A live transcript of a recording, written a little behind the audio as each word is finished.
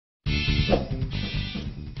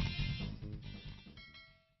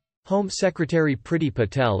Home Secretary Priti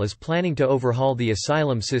Patel is planning to overhaul the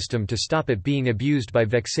asylum system to stop it being abused by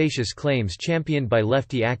vexatious claims championed by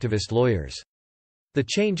lefty activist lawyers. The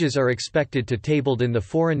changes are expected to tabled in the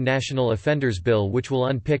Foreign National Offenders Bill, which will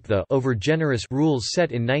unpick the over-generous rules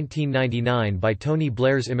set in 1999 by Tony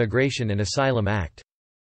Blair's Immigration and Asylum Act.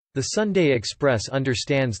 The Sunday Express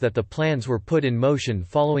understands that the plans were put in motion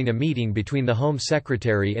following a meeting between the Home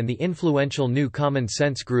Secretary and the influential New Common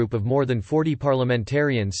Sense group of more than 40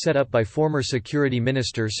 parliamentarians set up by former Security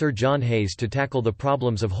Minister Sir John Hayes to tackle the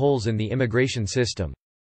problems of holes in the immigration system.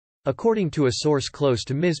 According to a source close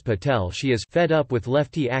to Ms. Patel, she is fed up with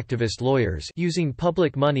lefty activist lawyers using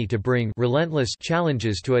public money to bring relentless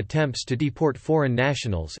challenges to attempts to deport foreign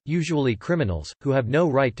nationals, usually criminals, who have no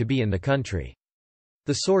right to be in the country.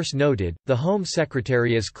 The source noted, the Home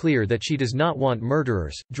Secretary is clear that she does not want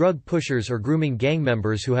murderers, drug pushers or grooming gang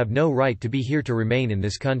members who have no right to be here to remain in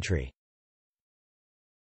this country.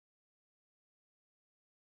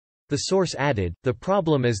 The source added, the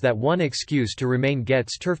problem is that one excuse to remain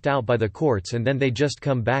gets turfed out by the courts and then they just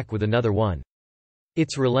come back with another one.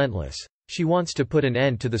 It's relentless. She wants to put an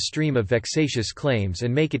end to the stream of vexatious claims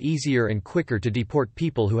and make it easier and quicker to deport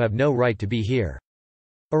people who have no right to be here.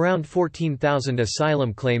 Around 14,000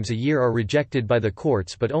 asylum claims a year are rejected by the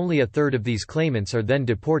courts, but only a third of these claimants are then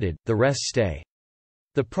deported, the rest stay.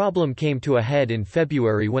 The problem came to a head in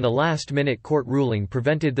February when a last-minute court ruling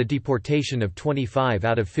prevented the deportation of 25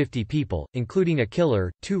 out of 50 people, including a killer,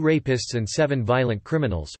 2 rapists and 7 violent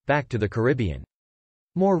criminals, back to the Caribbean.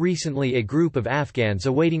 More recently, a group of Afghans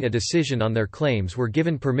awaiting a decision on their claims were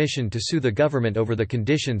given permission to sue the government over the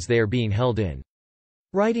conditions they are being held in.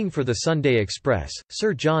 Writing for the Sunday Express,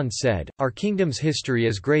 Sir John said, "Our kingdom's history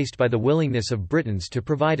is graced by the willingness of Britons to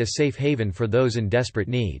provide a safe haven for those in desperate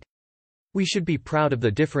need. We should be proud of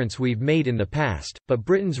the difference we've made in the past, but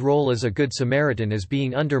Britain's role as a Good Samaritan is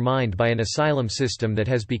being undermined by an asylum system that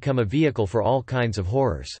has become a vehicle for all kinds of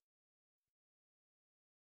horrors."